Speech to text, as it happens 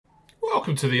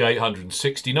Welcome to the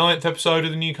 869th episode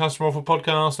of the New Customer Offer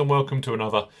Podcast, and welcome to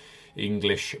another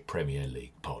English Premier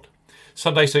League pod.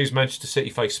 Sunday sees Manchester City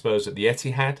face Spurs at the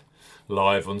Etihad.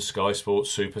 Live on Sky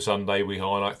Sports Super Sunday, we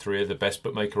highlight three of the best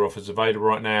bookmaker offers available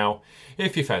right now.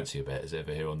 If you fancy a bet as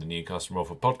ever here on the New Customer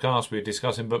Offer Podcast, we're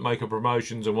discussing bookmaker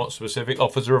promotions and what specific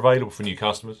offers are available for new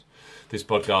customers. This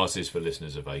podcast is for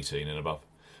listeners of 18 and above.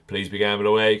 Please be gamble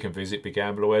aware. You can visit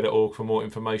begambleaware.org for more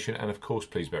information, and of course,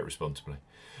 please bet responsibly.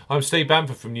 I'm Steve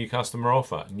Bamford from New Customer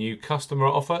Offer,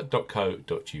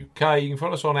 newcustomeroffer.co.uk. You can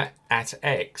follow us on at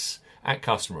X, at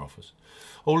Customer Offers.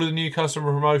 All of the new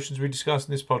customer promotions we discuss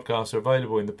in this podcast are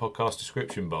available in the podcast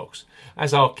description box,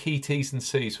 as are key T's and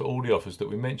C's for all the offers that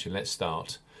we mentioned. Let's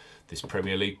start this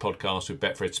Premier League podcast with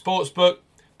Betfred Sportsbook.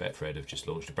 Betfred have just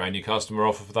launched a brand new customer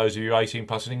offer for those of you 18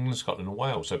 plus in England, Scotland and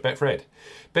Wales. So Betfred,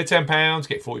 bet £10,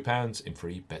 get £40 in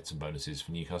free bets and bonuses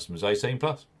for new customers 18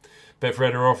 plus.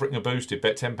 Betfred are offering a boosted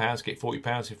bet £10, get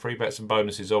 £40 in free bets and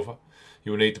bonuses offer.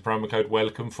 You will need the promo code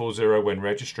WELCOME40 when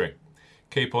registering.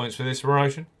 Key points for this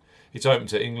promotion: it's open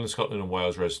to England, Scotland and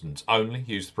Wales residents only.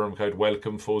 Use the promo code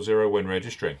WELCOME40 when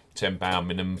registering. £10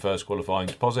 minimum first qualifying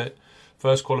deposit.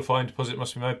 First qualifying deposit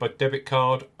must be made by a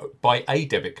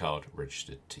debit card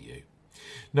registered to you.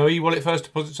 No e-wallet first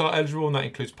deposits are eligible, and that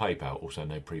includes PayPal. Also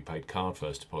no prepaid card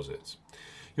first deposits.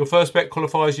 Your first bet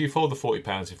qualifies you for the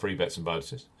 £40 in free bets and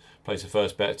bonuses. Place a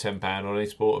first bet of £10 on any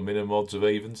sport and minimum odds of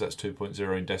evens, that's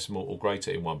 2.0 in decimal or greater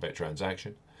in one bet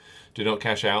transaction. Do not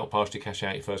cash out or partially cash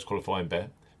out your first qualifying bet.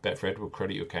 Betfred will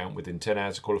credit your account within 10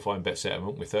 hours of qualifying bet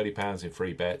settlement with £30 in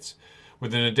free bets,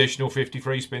 with an additional 50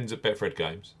 free spins at Betfred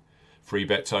games. Free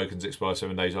bet tokens expire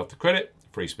 7 days after credit.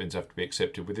 Free spins have to be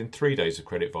accepted within 3 days of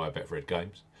credit via Betfred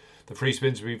games. The free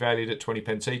spins will be valued at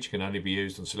 20p each, can only be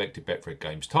used on selected Betfred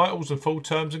games titles, and full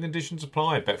terms and conditions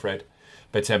apply. Betfred,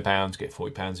 bet £10, get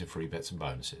 £40 in free bets and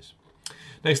bonuses.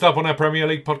 Next up on our Premier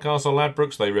League podcast are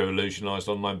Ladbrokes. They revolutionised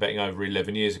online betting over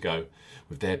 11 years ago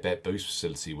with their Bet Boost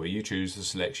facility, where you choose the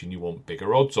selection you want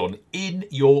bigger odds on in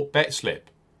your bet slip.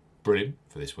 Brilliant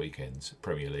for this weekend's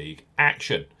Premier League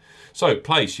action. So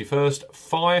place your first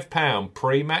 £5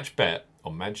 pre-match bet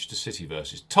on Manchester City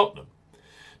versus Tottenham,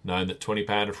 knowing that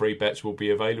 £20 of free bets will be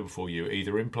available for you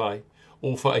either in play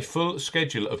or for a full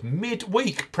schedule of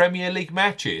midweek Premier League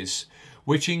matches,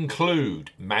 which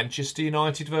include Manchester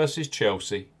United versus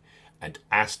Chelsea and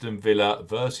Aston Villa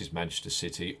versus Manchester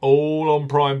City, all on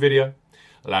Prime Video.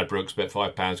 Ladbrokes, bet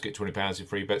 £5, get £20 in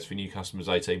free bets for new customers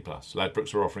 18 plus.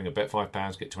 Ladbrokes are offering a bet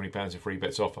 £5, get £20 in free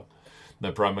bets offer.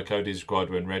 No promo code is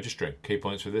required when registering. Key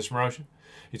points for this promotion: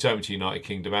 it's open to United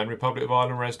Kingdom and Republic of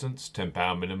Ireland residents.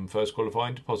 £10 minimum first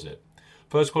qualifying deposit.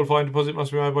 First qualifying deposit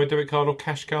must be made by debit card or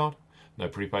cash card. No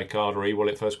prepaid card or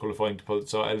e-wallet first qualifying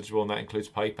deposits are eligible, and that includes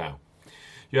PayPal.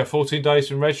 You have 14 days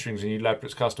from registering as a new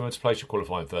Ladbrokes customer to place your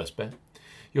qualifying first bet.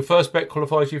 Your first bet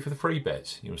qualifies you for the free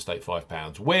bets. You must stake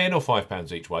 £5 win or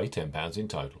 £5 each way, £10 in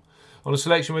total, on a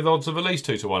selection with odds of at least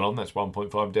 2 to 1 on, that's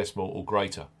 1.5 decimal or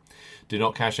greater. Do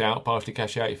not cash out, partially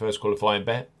cash out your first qualifying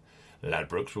bet.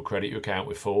 Ladbrokes will credit your account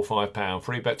with £4 or £5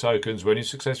 free bet tokens when you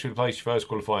successfully place your first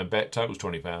qualifying bet, totals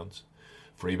 £20.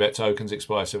 Free bet tokens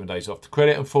expire 7 days after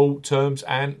credit, and full terms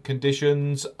and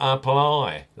conditions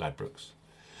apply. Ladbrokes.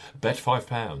 Bet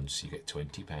 £5, you get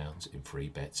 £20 in free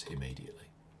bets immediately.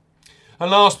 And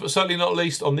last but certainly not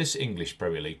least on this English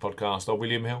Premier League podcast are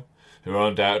William Hill, who are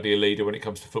undoubtedly a leader when it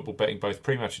comes to football betting, both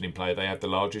pre-match and in play. They have the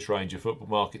largest range of football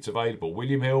markets available.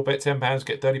 William Hill, bet £10,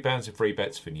 get £30 in free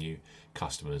bets for new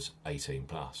customers 18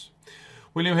 plus.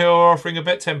 William Hill are offering a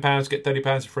bet £10, get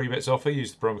 £30 in free bets offer.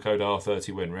 Use the promo code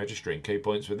R30 when registering. Key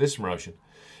points for this promotion: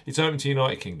 it's open to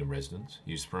United Kingdom residents.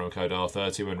 Use the promo code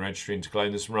R30 when registering to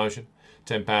claim this promotion.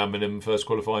 £10 minimum first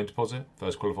qualifying deposit.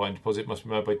 First qualifying deposit must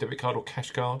be made by debit card or cash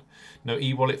card. No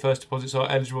e-wallet first deposits are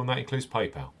eligible, and that includes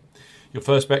PayPal. Your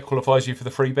first bet qualifies you for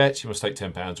the free bets. You must take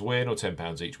 £10 win or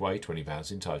 £10 each way,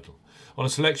 £20 in total, on a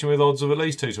selection with odds of at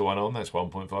least 2 to 1 on, that's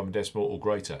 1.5 in decimal or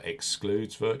greater.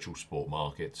 Excludes virtual sport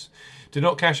markets. Do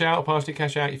not cash out or partially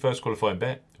cash out your first qualifying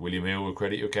bet. William Hill will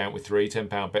credit your account with 3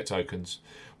 £10 bet tokens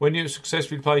when you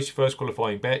successfully place your first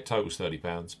qualifying bet, totals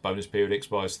 £30. Bonus period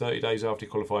expires 30 days after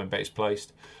your qualifying bet is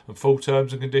placed, and full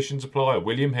terms and conditions apply.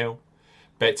 William Hill,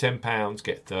 bet £10,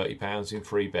 get £30 in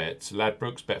free bets.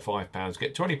 Ladbrokes, bet £5,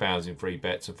 get £20 in free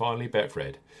bets. And finally,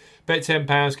 Betfred, bet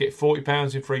 £10, get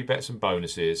 £40 in free bets and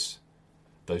bonuses.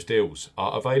 Those deals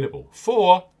are available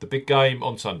for the big game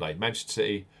on Sunday. Manchester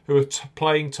City, who are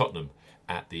playing Tottenham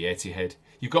at the Etihad.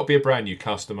 You've got to be a brand new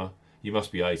customer. You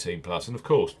must be 18 plus. And of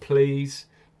course, please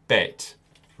bet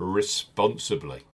responsibly.